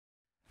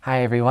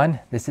Hi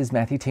everyone, this is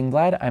Matthew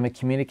Tingblad. I'm a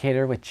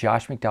communicator with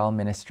Josh McDowell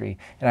Ministry,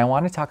 and I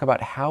want to talk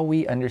about how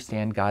we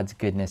understand God's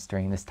goodness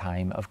during this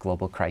time of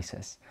global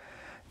crisis.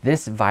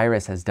 This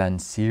virus has done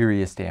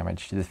serious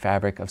damage to the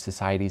fabric of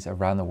societies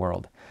around the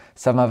world.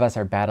 Some of us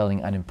are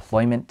battling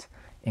unemployment,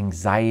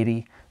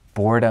 anxiety,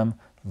 boredom,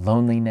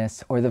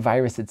 loneliness, or the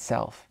virus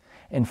itself.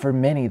 And for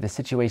many, the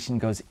situation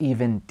goes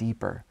even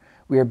deeper.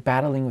 We are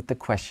battling with the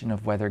question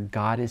of whether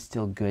God is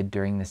still good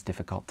during this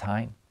difficult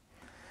time.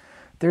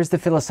 There's the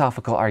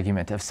philosophical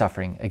argument of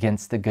suffering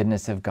against the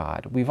goodness of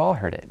God. We've all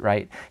heard it,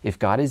 right? If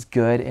God is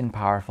good and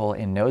powerful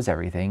and knows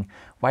everything,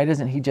 why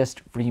doesn't He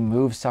just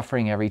remove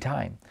suffering every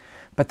time?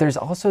 But there's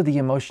also the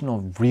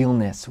emotional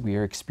realness we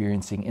are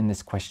experiencing in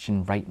this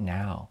question right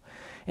now.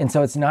 And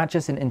so it's not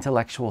just an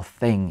intellectual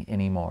thing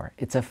anymore.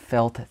 It's a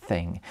felt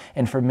thing.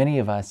 And for many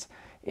of us,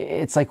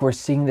 it's like we're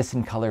seeing this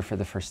in color for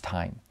the first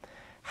time.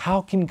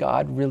 How can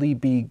God really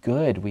be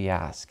good, we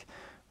ask,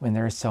 when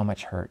there is so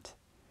much hurt?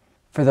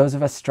 For those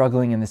of us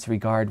struggling in this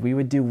regard, we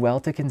would do well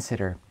to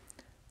consider,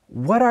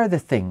 what are the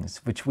things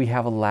which we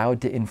have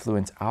allowed to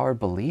influence our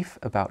belief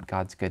about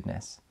God's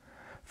goodness?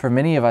 For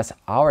many of us,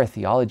 our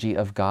theology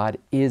of God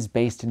is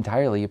based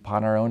entirely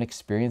upon our own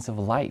experience of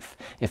life.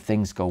 If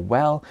things go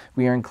well,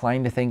 we are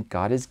inclined to think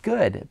God is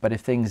good. But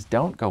if things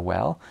don't go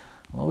well,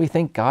 we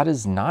think God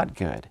is not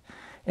good.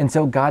 And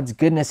so God's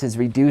goodness is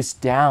reduced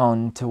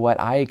down to what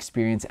I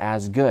experience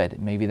as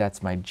good. Maybe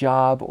that's my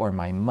job, or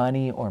my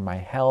money, or my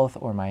health,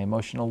 or my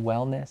emotional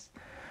wellness.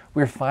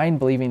 We're fine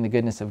believing the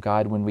goodness of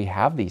God when we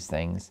have these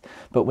things,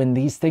 but when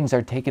these things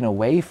are taken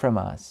away from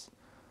us,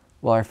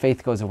 well, our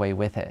faith goes away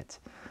with it,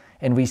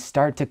 and we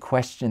start to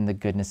question the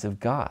goodness of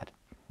God.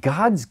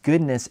 God's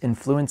goodness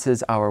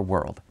influences our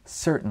world,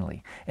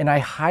 certainly, and I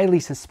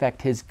highly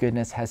suspect His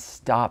goodness has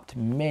stopped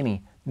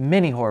many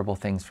horrible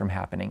things from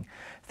happening,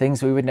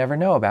 things we would never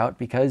know about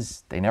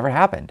because they never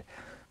happened.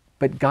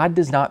 But God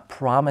does not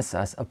promise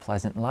us a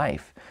pleasant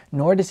life,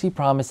 nor does He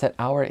promise that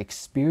our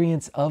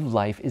experience of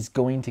life is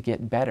going to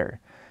get better.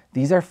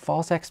 These are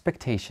false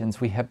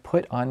expectations we have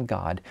put on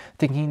God,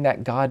 thinking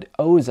that God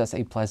owes us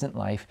a pleasant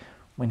life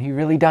when He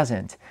really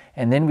doesn't,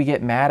 and then we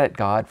get mad at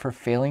God for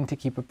failing to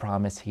keep a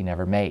promise He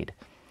never made.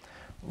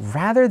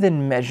 Rather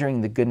than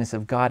measuring the goodness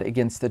of God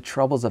against the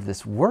troubles of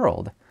this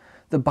world,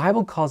 the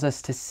Bible calls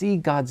us to see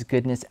God's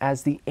goodness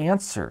as the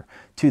answer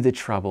to the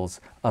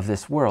troubles of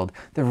this world.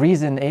 The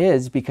reason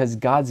is because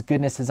God's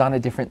goodness is on a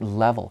different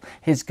level.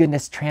 His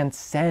goodness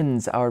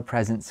transcends our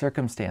present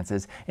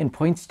circumstances and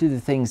points to the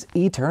things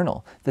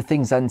eternal, the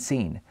things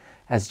unseen.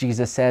 As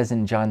Jesus says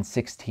in John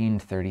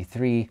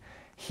 16:33,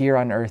 "Here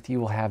on earth you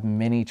will have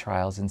many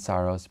trials and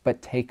sorrows,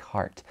 but take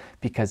heart,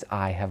 because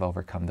I have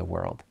overcome the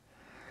world."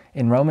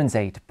 In Romans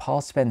 8,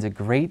 Paul spends a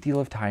great deal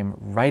of time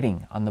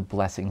writing on the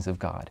blessings of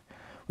God.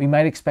 We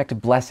might expect a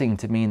blessing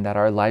to mean that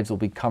our lives will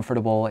be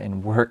comfortable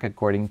and work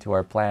according to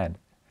our plan.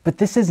 But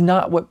this is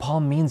not what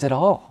Paul means at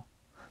all.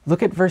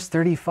 Look at verse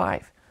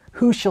 35.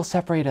 "Who shall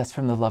separate us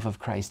from the love of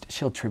Christ?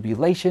 Shall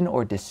tribulation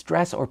or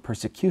distress or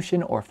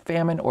persecution or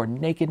famine or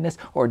nakedness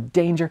or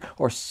danger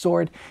or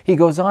sword?" He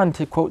goes on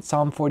to quote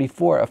Psalm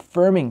 44,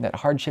 affirming that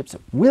hardships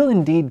will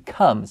indeed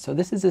come. So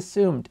this is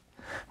assumed.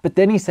 But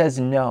then he says,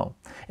 no,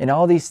 in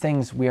all these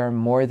things we are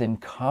more than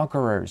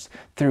conquerors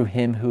through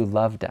Him who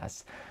loved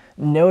us.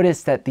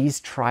 Notice that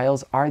these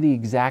trials are the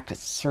exact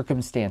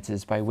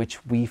circumstances by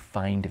which we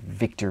find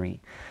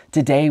victory.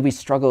 Today we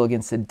struggle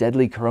against a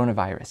deadly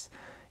coronavirus.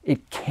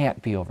 It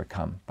can't be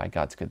overcome by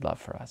God's good love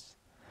for us.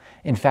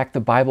 In fact, the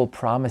Bible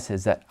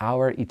promises that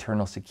our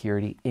eternal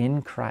security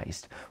in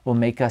Christ will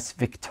make us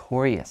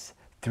victorious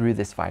through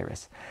this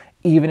virus,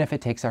 even if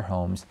it takes our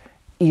homes,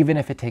 even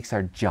if it takes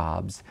our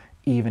jobs,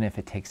 even if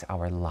it takes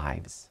our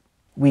lives.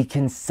 We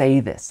can say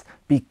this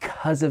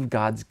because of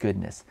God's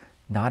goodness,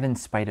 not in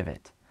spite of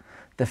it.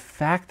 The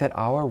fact that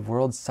our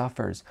world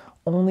suffers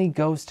only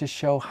goes to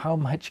show how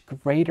much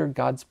greater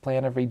God's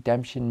plan of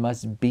redemption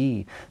must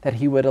be, that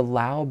He would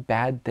allow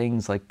bad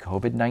things like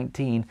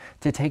COVID-19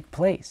 to take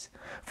place.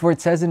 For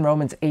it says in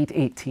Romans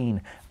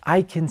 8:18,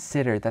 "I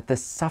consider that the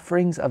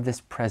sufferings of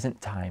this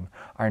present time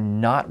are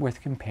not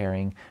worth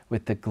comparing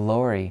with the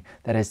glory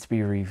that is to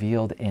be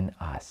revealed in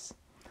us."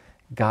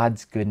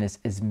 God's goodness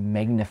is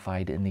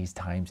magnified in these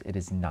times. It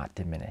is not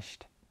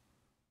diminished.